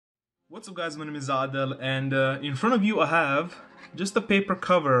What's up guys, my name is Adel, and in front of you I have just a paper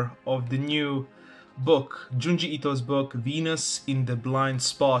cover of the new book, Junji Ito's book, Venus in the Blind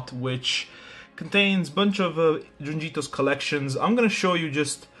Spot, which contains a bunch of Junji Ito's collections. I'm gonna show you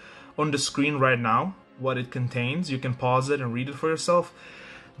just on the screen right now what it contains. You can pause it and read it for yourself.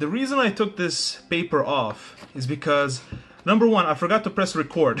 The reason I took this paper off is because, number one, I forgot to press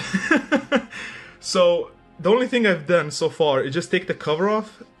record. So the only thing I've done so far is just take the cover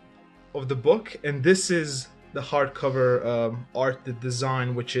off of the book, and this is the hardcover art, the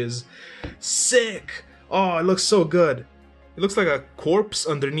design, which is sick. Oh, it looks so good. It looks like a corpse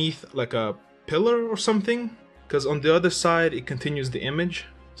underneath like a pillar or something, because on the other side it continues the image,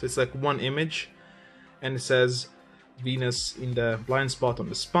 so it's like one image, and it says Venus in the blind spot on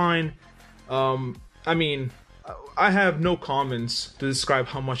the spine. I mean, I have no comments to describe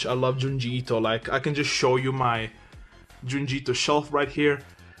how much I love Junji Ito. Like, I can just show you my Junji Ito shelf right here.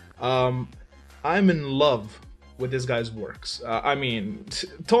 I'm in love with this guy's works. I mean,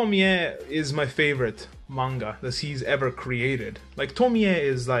 Tomie is my favorite manga that he's ever created. Like, Tomie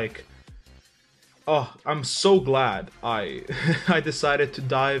is like, oh, I'm so glad I I decided to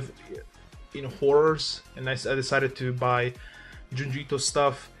dive in horrors, and I decided to buy Junji Ito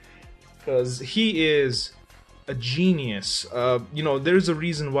stuff, because he is a genius. You know, there's a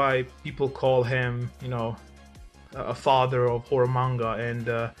reason why people call him, you know, a father of horror manga,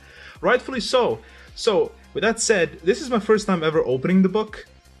 and rightfully so. So, with that said, this is my first time ever opening the book.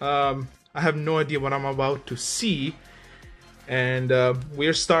 I have no idea what I'm about to see, and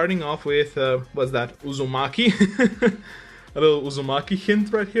we're starting off with, what's that, Uzumaki? A little Uzumaki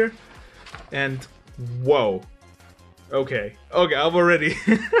hint right here, and whoa. Okay, I'm already,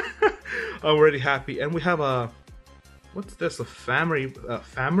 I'm already happy, and we have a, what's this, a family,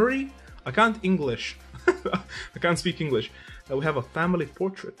 I can't English. I can't speak English. We have a family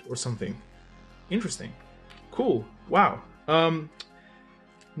portrait or something. Interesting. Cool. Wow.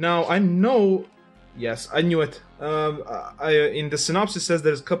 Now I know. Yes, I knew it. In the synopsis says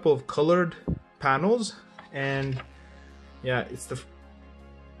there's a couple of colored panels, and yeah, it's the.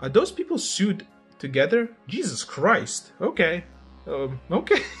 Are those people sewed together? Jesus Christ. Okay.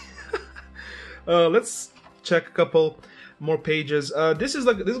 Okay. Let's check a couple more pages. This is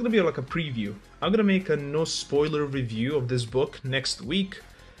gonna be like a preview. I'm gonna make a no spoiler review of this book next week,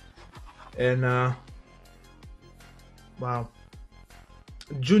 and wow,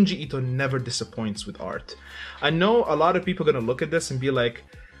 Junji Ito never disappoints with art. I know a lot of people are gonna look at this and be like,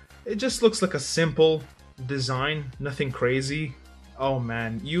 it just looks like a simple design, nothing crazy. Oh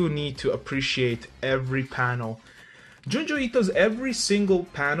man, you need to appreciate every panel. Junji Ito's every single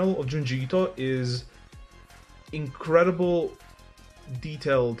panel of Junji Ito is incredible,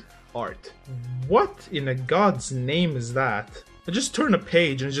 detailed art. What in a god's name is that? I just turned a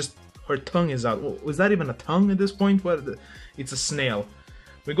page and it's just her tongue is out. Oh, was that even a tongue at this point? What? It's a snail.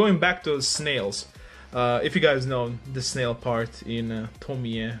 We're going back to snails. If you guys know the snail part in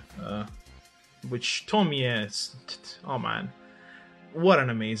Tomie, which Tomie is, oh man, what an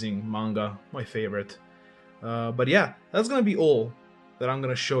amazing manga, my favorite. But yeah, that's gonna be all that I'm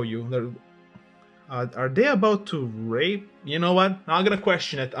gonna show you. Are they about to rape? You know what? Not gonna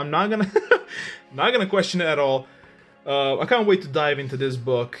question it. I'm not gonna not gonna question it at all. I can't wait to dive into this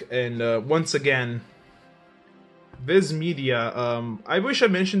book. And once again, Viz Media. I wish I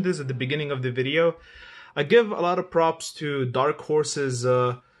mentioned this at the beginning of the video. I give a lot of props to Dark Horse's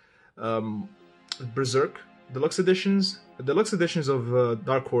Berserk deluxe editions. The deluxe editions of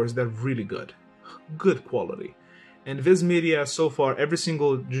Dark Horse, they're really good quality. And Viz Media, so far, every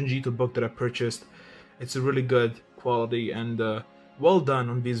single Junji Ito book that I purchased, it's a really good quality, and well done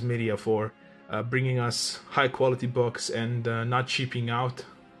on Viz Media for bringing us high quality books and not cheaping out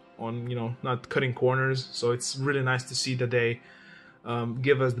on, you know, not cutting corners. So it's really nice to see that they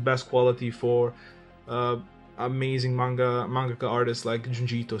give us the best quality for amazing mangaka artists like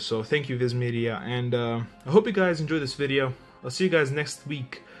Junji Ito. So thank you, Viz Media, and I hope you guys enjoyed this video. I'll see you guys next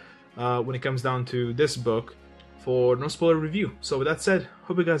week when it comes down to this book for no spoiler review. So with that said,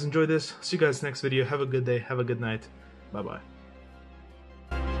 hope you guys enjoyed this. See you guys next video. Have a good day. Have a good night. Bye bye.